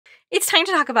It's time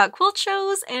to talk about quilt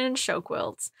shows and show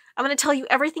quilts. I'm going to tell you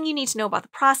everything you need to know about the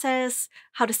process,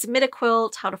 how to submit a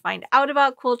quilt, how to find out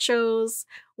about quilt shows,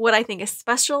 what I think is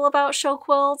special about show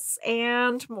quilts,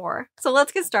 and more. So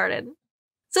let's get started.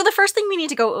 So the first thing we need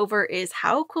to go over is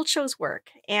how quilt shows work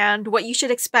and what you should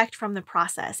expect from the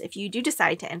process if you do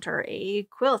decide to enter a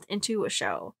quilt into a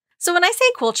show. So when I say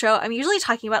quilt show, I'm usually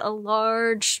talking about a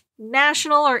large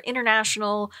national or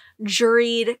international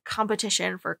juried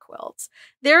competition for quilts.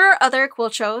 There are other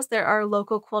quilt shows, there are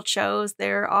local quilt shows,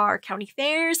 there are county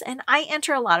fairs, and I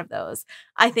enter a lot of those.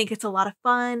 I think it's a lot of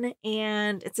fun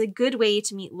and it's a good way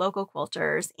to meet local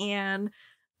quilters, and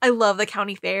I love the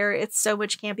county fair. It's so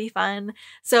much campy fun.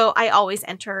 So I always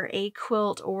enter a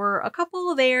quilt or a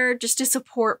couple there just to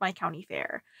support my county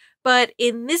fair. But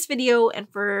in this video and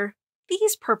for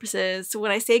these purposes,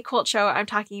 when I say quilt show, I'm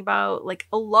talking about like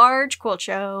a large quilt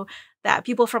show that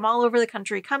people from all over the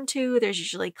country come to. There's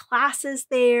usually classes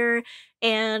there,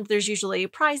 and there's usually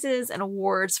prizes and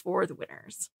awards for the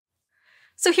winners.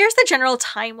 So here's the general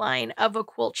timeline of a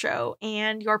quilt show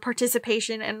and your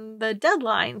participation and the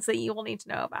deadlines that you will need to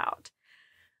know about.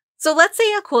 So let's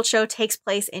say a quilt show takes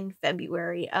place in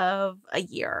February of a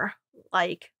year.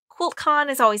 Like QuiltCon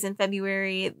is always in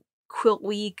February, Quilt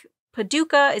Week,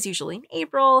 Paducah is usually in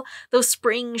April, those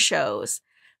spring shows.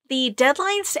 The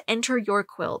deadlines to enter your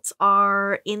quilts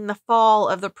are in the fall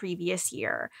of the previous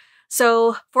year.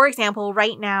 So, for example,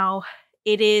 right now,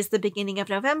 it is the beginning of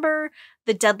November.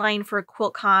 The deadline for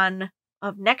QuiltCon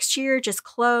of next year just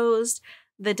closed.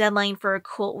 The deadline for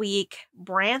Quilt Week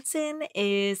Branson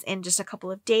is in just a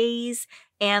couple of days,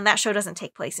 and that show doesn't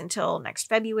take place until next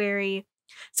February.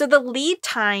 So the lead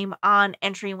time on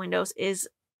entry windows is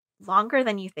longer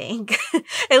than you think.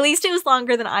 At least it was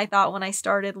longer than I thought when I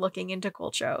started looking into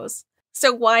quilt shows.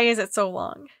 So why is it so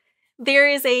long? There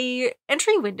is a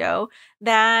entry window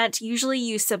that usually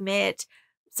you submit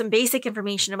some basic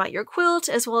information about your quilt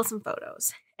as well as some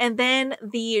photos. And then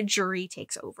the jury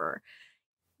takes over.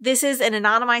 This is an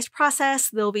anonymized process.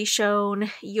 They'll be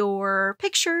shown your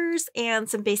pictures and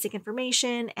some basic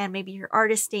information and maybe your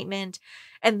artist statement.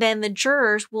 And then the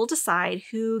jurors will decide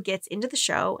who gets into the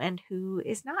show and who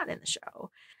is not in the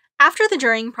show. After the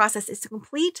jurying process is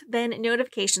complete, then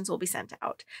notifications will be sent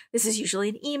out. This is usually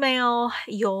an email.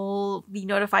 You'll be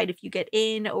notified if you get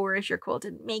in or if your quilt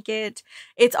didn't make it.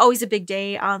 It's always a big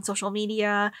day on social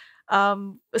media.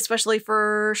 Especially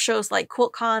for shows like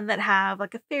QuiltCon that have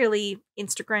like a fairly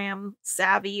Instagram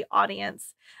savvy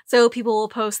audience. So people will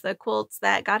post the quilts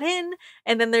that got in,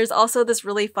 and then there's also this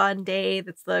really fun day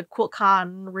that's the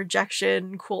QuiltCon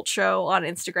rejection quilt show on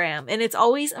Instagram. And it's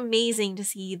always amazing to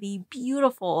see the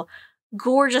beautiful,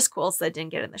 gorgeous quilts that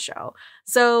didn't get in the show.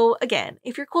 So again,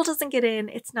 if your quilt doesn't get in,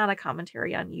 it's not a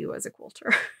commentary on you as a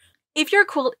quilter. If your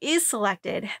quilt is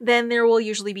selected, then there will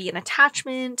usually be an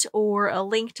attachment or a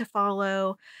link to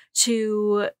follow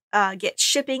to get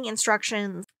shipping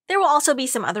instructions. There will also be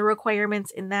some other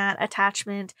requirements in that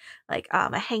attachment, like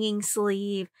a hanging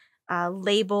sleeve,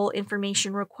 label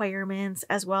information requirements,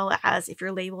 as well as if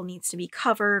your label needs to be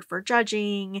covered for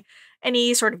judging,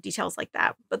 any sort of details like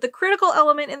that. But the critical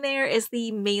element in there is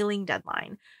the mailing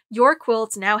deadline. Your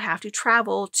quilts now have to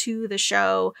travel to the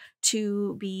show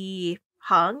to be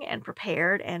hung and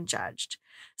prepared and judged.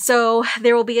 So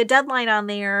there will be a deadline on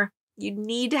there. You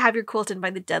need to have your quilt in by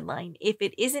the deadline. If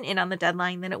it isn't in on the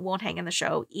deadline, then it won't hang in the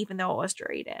show, even though it was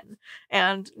juried in.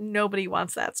 And nobody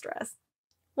wants that stress.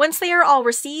 Once they are all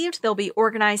received, they'll be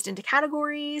organized into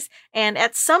categories. And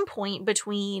at some point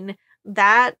between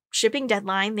that shipping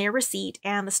deadline, their receipt,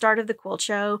 and the start of the quilt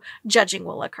show, judging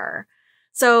will occur.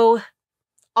 So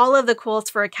all of the quilts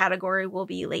for a category will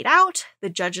be laid out. The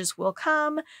judges will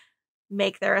come,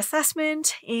 make their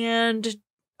assessment, and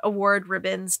award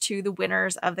ribbons to the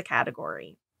winners of the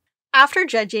category. After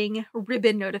judging,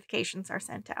 ribbon notifications are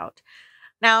sent out.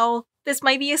 Now, this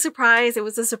might be a surprise. It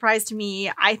was a surprise to me.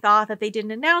 I thought that they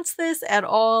didn't announce this at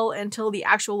all until the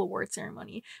actual award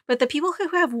ceremony. But the people who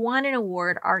have won an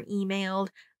award are emailed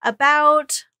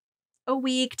about a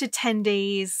week to 10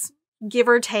 days, give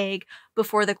or take,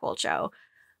 before the quilt show.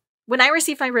 When I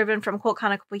received my ribbon from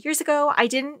QuiltCon a couple years ago, I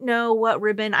didn't know what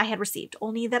ribbon I had received,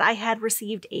 only that I had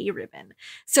received a ribbon.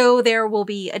 So there will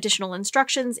be additional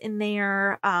instructions in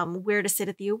there, where to sit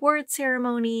at the award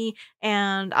ceremony,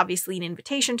 and obviously an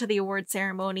invitation to the award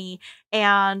ceremony,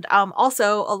 and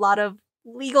also a lot of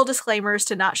legal disclaimers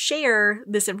to not share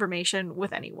this information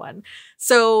with anyone.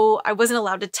 So I wasn't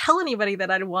allowed to tell anybody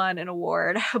that I'd won an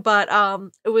award, but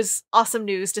it was awesome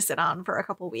news to sit on for a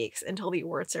couple weeks until the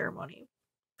award ceremony.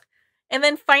 And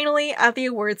then finally, at the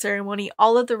award ceremony,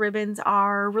 all of the ribbons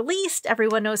are released.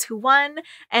 Everyone knows who won.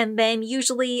 And then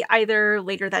usually either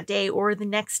later that day or the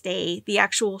next day, the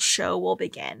actual show will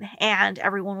begin. And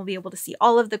everyone will be able to see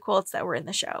all of the quilts that were in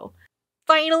the show.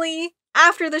 Finally,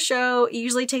 after the show, it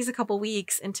usually takes a couple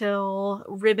weeks until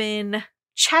ribbon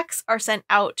checks are sent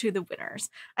out to the winners.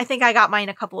 I think I got mine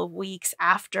a couple of weeks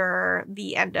after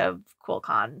the end of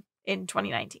QuiltCon in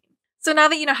 2019. So now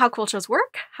that you know how quilt shows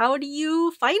work, how do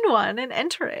you find one and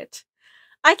enter it?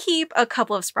 I keep a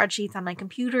couple of spreadsheets on my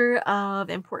computer of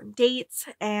important dates,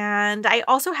 and I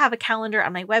also have a calendar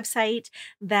on my website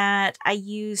that I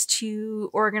use to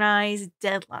organize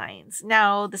deadlines.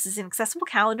 Now, this is an accessible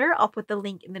calendar. I'll put the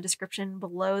link in the description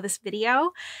below this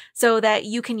video so that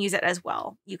you can use it as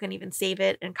well. You can even save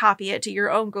it and copy it to your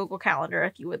own Google Calendar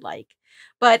if you would like.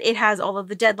 But it has all of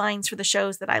the deadlines for the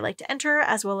shows that I like to enter,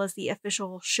 as well as the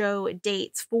official show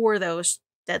dates for those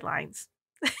deadlines.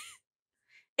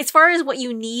 As far as what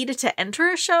you need to enter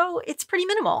a show, it's pretty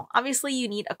minimal. Obviously, you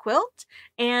need a quilt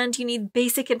and you need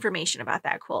basic information about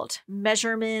that quilt.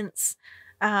 Measurements,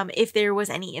 if there was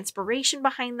any inspiration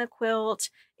behind the quilt,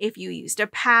 if you used a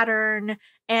pattern,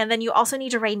 and then you also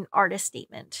need to write an artist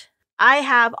statement. I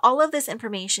have all of this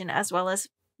information as well as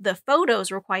the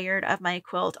photos required of my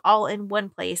quilt all in one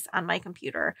place on my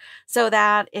computer so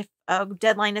that if a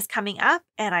deadline is coming up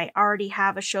and I already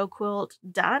have a show quilt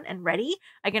done and ready,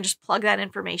 I can just plug that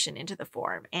information into the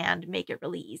form and make it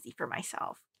really easy for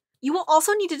myself. You will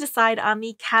also need to decide on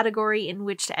the category in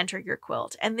which to enter your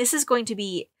quilt. And this is going to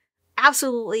be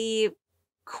absolutely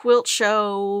quilt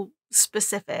show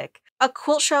specific. A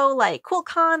quilt show like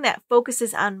QuiltCon that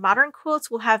focuses on modern quilts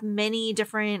will have many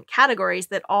different categories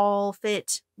that all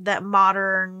fit that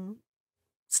modern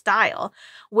style.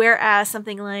 Whereas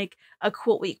something like a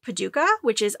Quilt Week Paducah,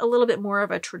 which is a little bit more of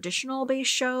a traditional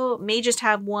based show, may just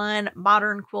have one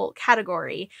modern quilt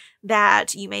category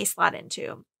that you may slot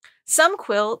into. Some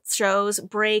quilt shows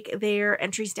break their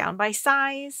entries down by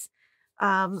size,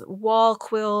 wall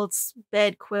quilts,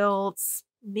 bed quilts,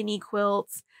 mini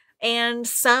quilts, and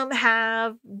some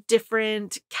have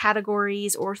different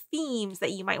categories or themes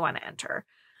that you might want to enter.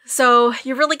 So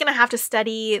you're really going to have to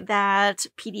study that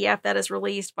PDF that is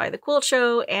released by the quilt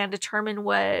show and determine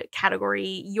what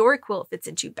category your quilt fits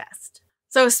into best.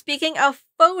 So speaking of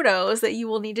photos that you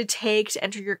will need to take to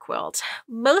enter your quilt,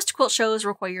 most quilt shows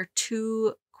require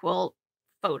 2 quilt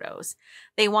photos.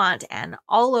 They want an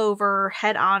all-over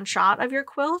head-on shot of your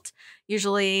quilt,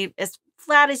 usually as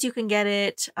flat as you can get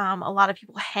it. A lot of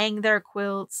people hang their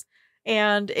quilts.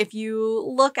 And if you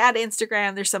look at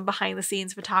Instagram, there's some behind the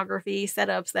scenes photography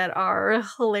setups that are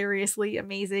hilariously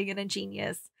amazing and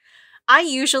ingenious. I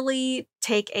usually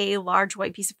take a large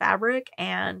white piece of fabric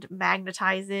and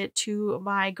magnetize it to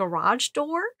my garage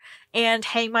door and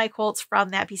hang my quilts from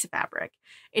that piece of fabric.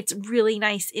 It's really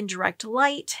nice in direct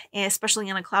light, especially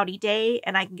on a cloudy day,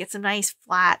 and I can get some nice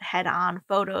flat head-on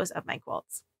photos of my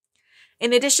quilts.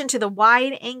 In addition to the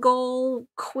wide angle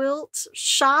quilt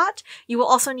shot, you will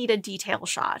also need a detail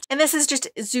shot. And this is just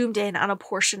zoomed in on a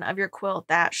portion of your quilt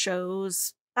that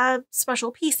shows a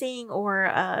special piecing or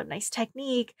a nice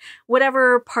technique,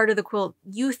 whatever part of the quilt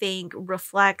you think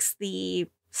reflects the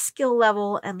skill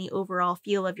level and the overall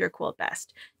feel of your quilt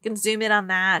best. You can zoom in on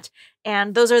that,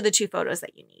 and those are the 2 photos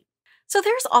that you need. So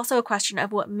there's also a question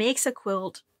of what makes a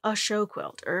quilt a show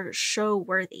quilt or show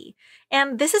worthy.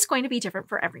 And this is going to be different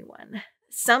for everyone.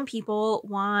 Some people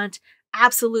want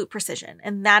absolute precision,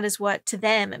 and that is what to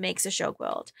them makes a show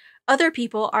quilt. Other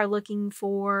people are looking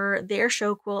for their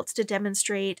show quilts to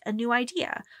demonstrate a new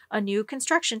idea, a new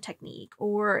construction technique,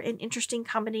 or an interesting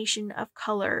combination of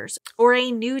colors, or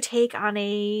a new take on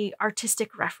a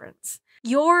artistic reference.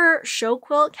 Your show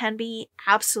quilt can be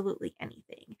absolutely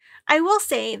anything. I will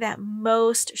say that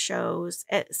most shows,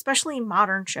 especially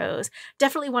modern shows,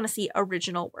 definitely want to see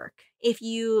original work. If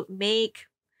you make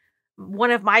one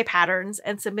of my patterns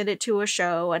and submit it to a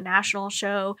show, a national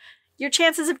show, your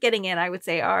chances of getting in, I would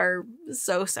say, are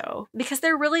so-so because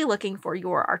they're really looking for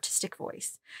your artistic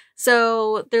voice.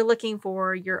 So they're looking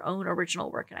for your own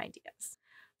original work and ideas.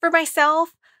 For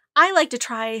myself, I like to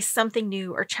try something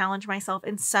new or challenge myself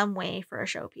in some way for a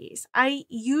showpiece. I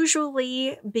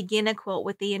usually begin a quilt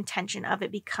with the intention of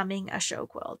it becoming a show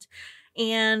quilt.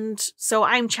 And so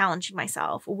I'm challenging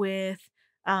myself with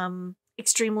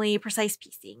extremely precise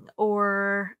piecing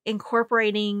or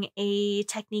incorporating a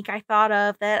technique I thought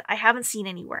of that I haven't seen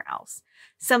anywhere else.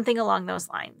 Something along those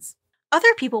lines.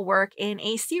 Other people work in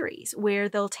a series where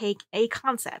they'll take a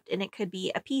concept, and it could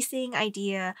be a piecing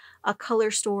idea, a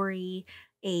color story,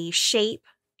 a shape,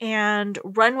 and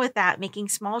run with that, making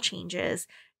small changes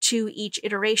to each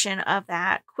iteration of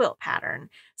that quilt pattern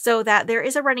so that there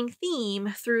is a running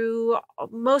theme through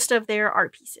most of their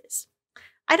art pieces.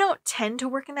 I don't tend to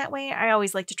work in that way. I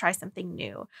always like to try something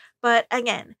new. But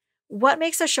again, what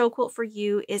makes a show quilt for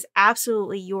you is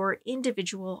absolutely your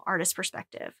individual artist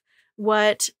perspective.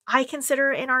 What I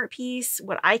consider an art piece,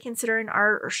 what I consider an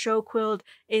art or show quilt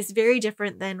is very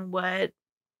different than what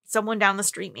someone down the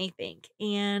street may think.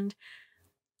 And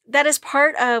that is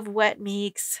part of what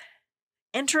makes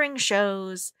entering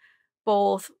shows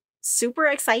both super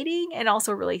exciting and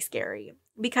also really scary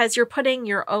because you're putting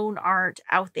your own art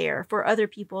out there for other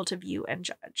people to view and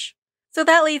judge. So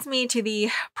that leads me to the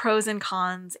pros and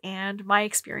cons and my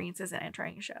experiences in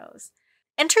entering shows.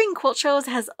 Entering quilt shows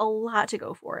has a lot to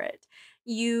go for it.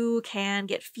 You can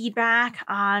get feedback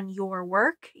on your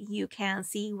work. You can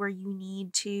see where you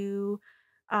need to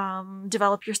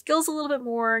develop your skills a little bit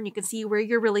more, and you can see where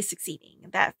you're really succeeding.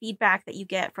 That feedback that you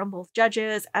get from both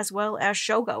judges as well as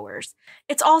showgoers.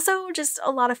 It's also just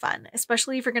a lot of fun,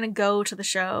 especially if you're going to go to the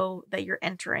show that you're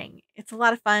entering. It's a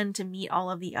lot of fun to meet all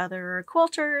of the other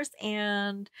quilters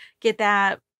and get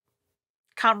that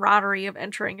camaraderie of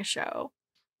entering a show.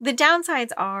 The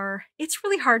downsides are it's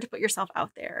really hard to put yourself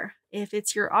out there. If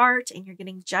it's your art and you're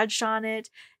getting judged on it,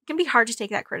 it can be hard to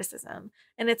take that criticism.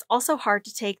 And it's also hard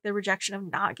to take the rejection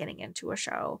of not getting into a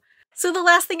show. So the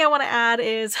last thing I want to add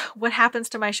is what happens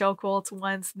to my show quilts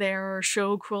once their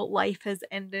show quilt life has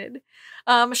ended.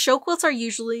 Show quilts are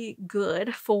usually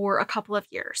good for a couple of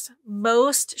years.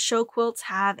 Most show quilts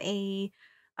have a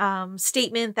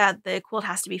statement that the quilt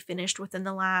has to be finished within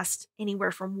the last anywhere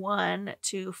from 1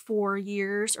 to 4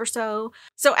 years or so.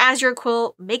 So as your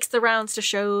quilt makes the rounds to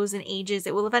shows and ages,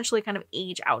 it will eventually kind of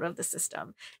age out of the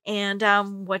system. And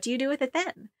what do you do with it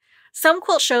then? Some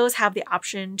quilt shows have the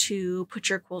option to put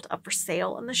your quilt up for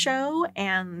sale in the show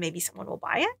and maybe someone will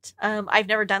buy it. I've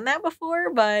never done that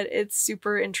before, but it's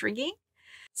super intriguing.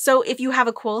 So if you have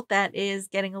a quilt that is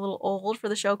getting a little old for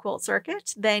the show quilt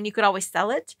circuit, then you could always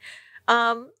sell it.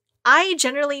 I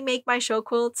generally make my show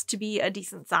quilts to be a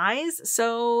decent size,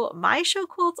 so my show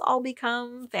quilts all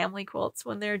become family quilts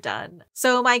when they're done.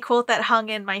 So my quilt that hung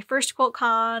in my first quilt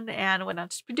con and went out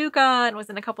to Paducah and was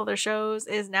in a couple of their shows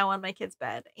is now on my kid's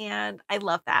bed, and I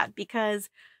love that because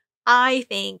I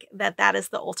think that that is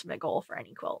the ultimate goal for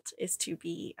any quilt, is to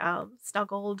be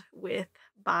snuggled with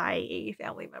by a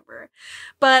family member.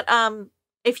 But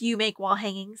if you make wall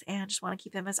hangings and just want to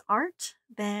keep them as art,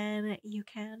 then you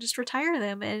can just retire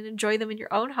them and enjoy them in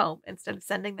your own home instead of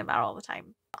sending them out all the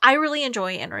time. I really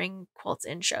enjoy entering quilts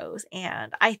in shows,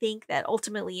 and I think that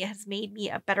ultimately it has made me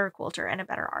a better quilter and a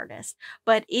better artist.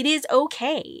 But it is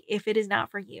okay if it is not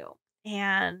for you.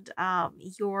 And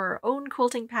your own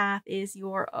quilting path is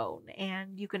your own,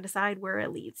 and you can decide where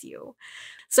it leads you.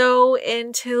 So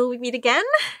until we meet again,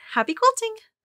 happy quilting!